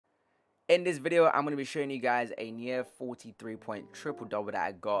In this video, I'm going to be showing you guys a near 43-point triple-double that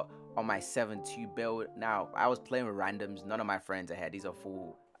I got on my 7-2 build. Now, I was playing with randoms. None of my friends are here. These are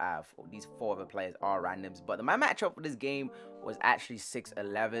these four other players are randoms. But my matchup for this game was actually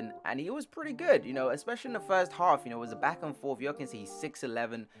 6'11", and he was pretty good, you know, especially in the first half. You know, it was a back and forth. You can see he's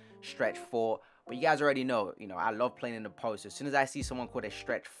 6'11", stretch 4. But you guys already know, you know, I love playing in the post. As soon as I see someone called a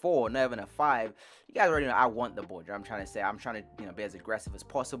stretch 4, not even a 5, you guys already know I want the ball. I'm trying to say, I'm trying to, you know, be as aggressive as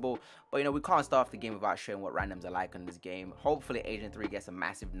possible. But, you know, we can't start off the game without showing what randoms are like in this game. Hopefully, Agent 3 gets a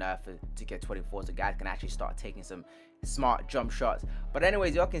massive nerf for 2K24 so guys can actually start taking some smart jump shots. But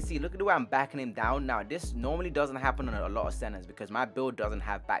anyways, y'all can see, look at the way I'm backing him down. Now, this normally doesn't happen on a lot of centers because my build doesn't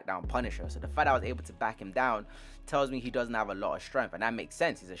have back down punisher. So the fact I was able to back him down tells me he doesn't have a lot of strength, and that makes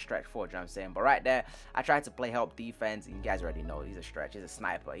sense. He's a stretch 4, you know what I'm saying? But right there, I tried to play help defense, and you guys already know he's a stretch, he's a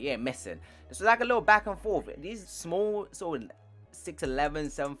sniper, he ain't missing. This was like a little back and forth. These small sort of 6'11",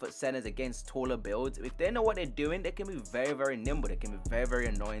 7-foot centers against taller builds, if they know what they're doing, they can be very, very nimble. They can be very, very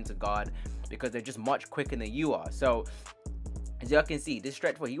annoying to guard because they're just much quicker than you are. So as y'all can see, this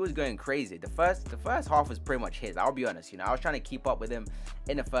stretch 4, he was going crazy. The first half was pretty much his. I'll be honest, you know, I was trying to keep up with him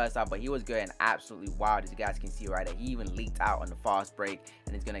in the first half, but he was going absolutely wild. As you guys can see right there, he even leaked out on the fast break,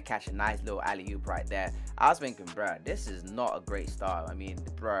 and he's gonna catch a nice little alley-oop right there. I was thinking, bro, this is not a great start. I mean,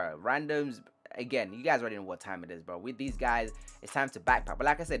 bro, randoms. Again, you guys already know what time it is, bro. With these guys, it's time to backpack. But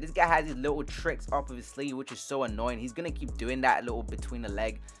like I said, this guy has these little tricks up of his sleeve, which is so annoying. He's gonna keep doing that little between the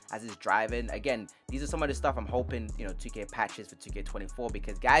leg as he's driving. Again, these are some of the stuff I'm hoping, you know, 2K patches for 2K24,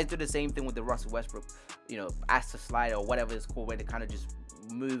 because guys do the same thing with the Russell Westbrook, you know, Asta slide or whatever it's called, where they kind of just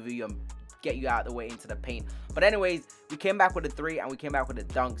move you and get you out of the way into the paint. But anyways, we came back with a 3 and we came back with a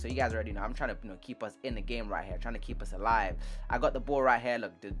dunk. So you guys already know I'm trying to, you know, keep us in the game right here, trying to keep us alive. I got the ball right here.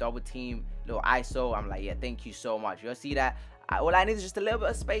 Look, the double team, little ISO. I'm like, yeah, thank you so much. You'll see that. All I need is just a little bit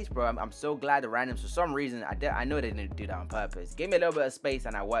of space, bro. I'm so glad the randoms, for some reason, I know they didn't do that on purpose. Gave me a little bit of space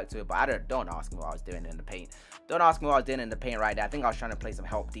and I worked to it, but don't ask me what I was doing in the paint. Don't ask me what I was doing in the paint right there. I think I was trying to play some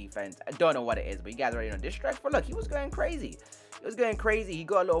help defense. I don't know what it is, but you guys already know this stretch. But look, he was going crazy. It was going crazy. He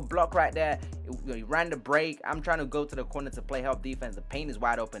got a little block right there. He ran the break. I'm trying to go to the corner to play help defense. The paint is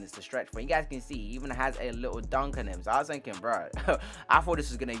wide open. It's the stretch. But you guys can see, he even has a little dunk on him. So I was thinking, bro, I thought this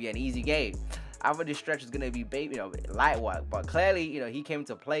was going to be an easy game. I thought this stretch was going to be, baby, you know, light work. But clearly, you know, he came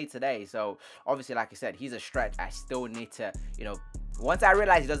to play today. So obviously, like I said, he's a stretch. I still need to, you know, once I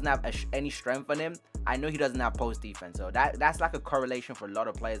realize he doesn't have any strength on him, I know he doesn't have post defense. So that's like a correlation for a lot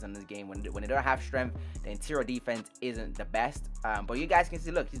of players in this game. When they don't have strength, the interior defense isn't the best. But you guys can see,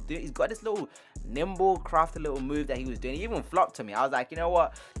 look, he's got this little nimble, crafty little move that he was doing. He even flopped to me. I was like, you know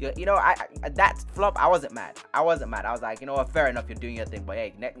what? You know, that flop, I wasn't mad. I was like, you know what? Fair enough, you're doing your thing. But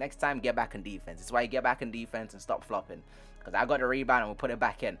hey, next time, get back in defense. That's why you get back in defense and stop flopping. Because I got the rebound and we'll put it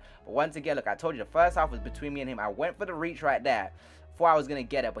back in. But once again, look, I told you the first half was between me and him. I went for the reach right there. I was gonna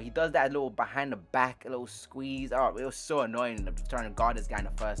get it, but he does that little behind the back, a little squeeze. Oh, it was so annoying trying to guard this guy in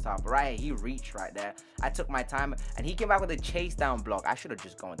the first half. But right here, he reached right there. I took my time, and he came back with a chase down block. I should have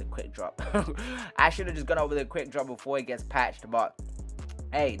just gone with a quick drop. I should have just gone over the quick drop before he gets patched. But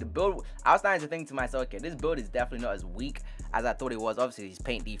hey, the build, I was starting to think to myself, okay, this build is definitely not as weak as I thought it was. Obviously, his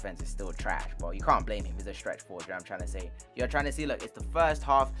paint defense is still trash, but you can't blame him. He's a stretch 4, you know what I'm trying to say. You're trying to see, look, it's the first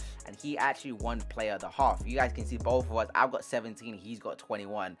half, and he actually won player of the half. You guys can see both of us. I've got 17, he's got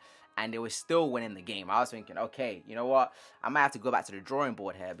 21. And they were still winning the game. I was thinking, okay, you know what? I might have to go back to the drawing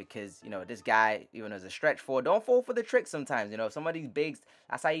board here because, you know, this guy, even as a stretch 4, don't fall for the trick sometimes. You know, some of these bigs,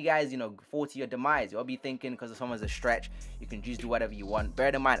 that's how you guys, you know, fall to your demise. You'll be thinking because someone's a stretch, you can just do whatever you want. Bear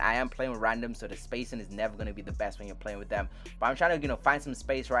in mind, I am playing with randoms, so the spacing is never going to be the best when you're playing with them. But I'm trying to, you know, find some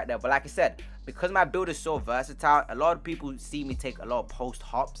space right there. But like I said, because my build is so versatile, a lot of people see me take a lot of post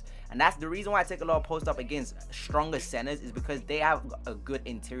hops. And that's the reason why I take a lot of post up against stronger centers, is because they have a good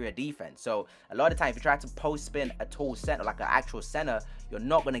interior defense. So a lot of times, if you try to post spin a tall center, like an actual center, you're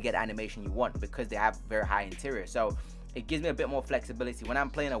not going to get the animation you want because they have very high interior. So it gives me a bit more flexibility. When I'm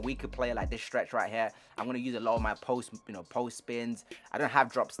playing a weaker player like this stretch right here, I'm going to use a lot of my post spins. I don't have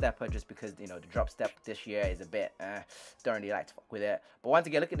drop stepper just because, you know, the drop step this year is a bit, don't really like to fuck with it. But once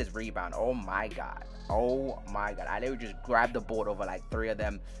again, look at this rebound. Oh my God. Oh my God. I literally just grabbed the board over like 3 of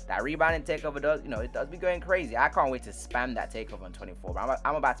them. That rebound and takeover does, you know, it does be going crazy. I can't wait to spam that takeover on 24. But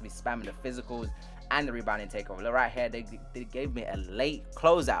I'm about to be spamming the physicals and the rebounding takeover. Look right here, they gave me a late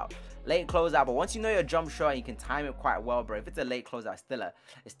closeout. But once you know your jump shot, you can time it quite well, bro. If it's a late closeout,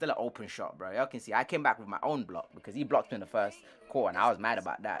 it's still an open shot, bro. Y'all can see I came back with my own block because he blocked me in the first quarter, and I was mad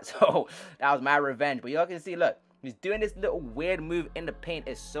about that. So that was my revenge. But y'all can see, look, He's doing this little weird move in the paint.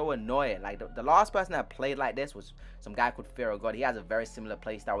 It's so annoying. Like, the last person that played like this was some guy called Pharaoh God. He has a very similar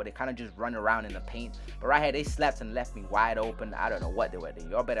play style where they kind of just run around in the paint. But right here, they slept and left me wide open. I don't know what they were doing.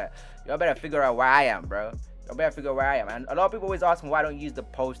 Y'all better figure out where I am, bro. Y'all better figure out where I am. And a lot of people always ask me why I don't use the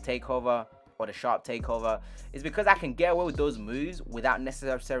post takeover or the sharp takeover. It's because I can get away with those moves without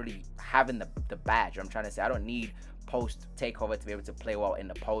necessarily having the badge. I'm trying to say I don't need post takeover to be able to play well in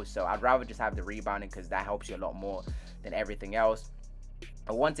the post. So I'd rather just have the rebounding because that helps you a lot more than everything else.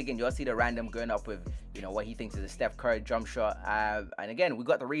 But once again, you'll see the random going up with, you know, what he thinks is a Steph Curry jump shot. And again, we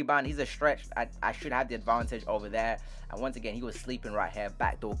got the rebound. He's a stretch. I should have the advantage over there. And once again, he was sleeping right here.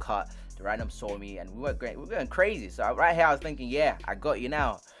 Backdoor cut. The random saw me and we were great. We were going crazy. So right here, I was thinking, yeah, I got you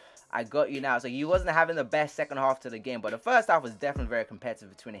now. I got you now. So he wasn't having the best second half to the game, but the first half was definitely very competitive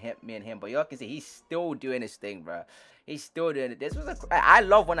between me and him. But y'all can see he's still doing his thing, bro. He's still doing it. I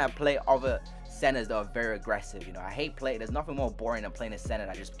love when I play other centers that are very aggressive. You know, I hate playing. There's nothing more boring than playing a center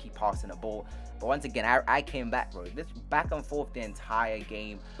that just keep passing the ball. But once again, I came back, bro. This back and forth the entire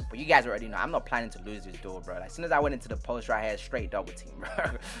game. But you guys already know I'm not planning to lose this duel, bro. Like, as soon as I went into the post right here, straight double team,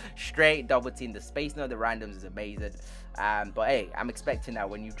 bro. Straight double team. The spacing of the randoms is amazing. But hey, I'm expecting that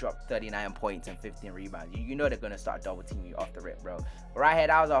when you drop 39 points and 15 rebounds, you know they're gonna start double teaming you off the rip, bro. But right here,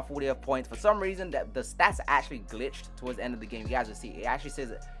 that was our 40th points. For some reason, that the stats actually glitched towards the end of the game. You guys will see. It actually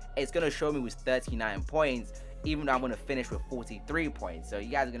says it's gonna show me with 39 points, even though I'm gonna finish with 43 points. So you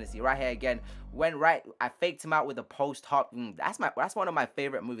guys are gonna see right here again. I faked him out with a post hop. That's one of my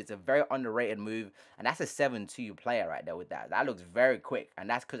favorite moves. It's a very underrated move, and that's a 7-2 player right there with that. That looks very quick, and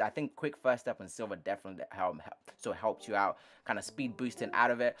that's because I think quick first step and silver definitely helps you out, kind of speed boosting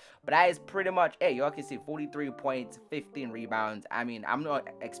out of it. But that is pretty much it. Y'all can see 43 points, 15 rebounds. I mean, I'm not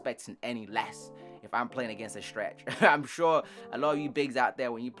expecting any less if I'm playing against a stretch. I'm sure a lot of you bigs out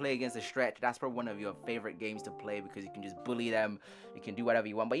there, when you play against a stretch, that's probably one of your favorite games to play because you can just bully them. You can do whatever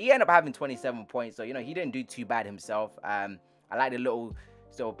you want. But he ended up having 27 points, so, you know, he didn't do too bad himself. I like the little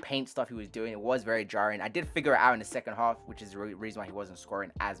paint stuff he was doing. It was very jarring. I did figure it out in the second half, which is the reason why he wasn't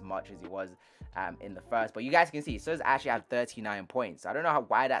scoring as much as he was in the first. But you guys can see, so he's actually had 39 points. I don't know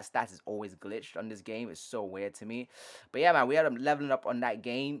why that stat is always glitched on this game. It's so weird to me. But yeah, man, we had him leveling up on that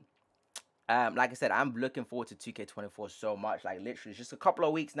game. Like I said, I'm looking forward to 2K24 so much. Like, literally, it's just a couple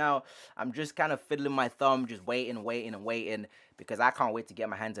of weeks now. I'm just kind of fiddling my thumb, just waiting because I can't wait to get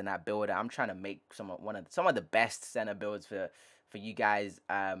my hands on that builder. I'm trying to make some of the best center builds for you guys.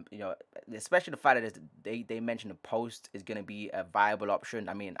 You know, especially the fact that they mentioned the post is going to be a viable option.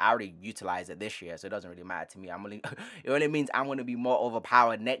 I mean, I already utilized it this year, so it doesn't really matter to me. It only means I'm going to be more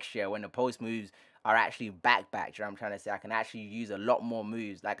overpowered next year when the post moves are actually back. You know what I'm trying to say? I can actually use a lot more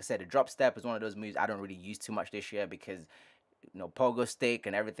moves. Like I said, the drop step is one of those moves I don't really use too much this year because, you know, pogo stick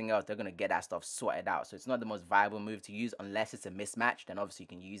and everything else, they're going to get that stuff sorted out. So it's not the most viable move to use unless it's a mismatch. Then obviously you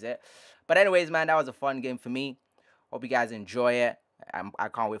can use it. But anyways, man, that was a fun game for me. Hope you guys enjoy it. I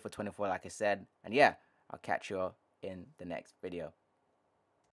can't wait for 24, like I said. And yeah, I'll catch you all in the next video.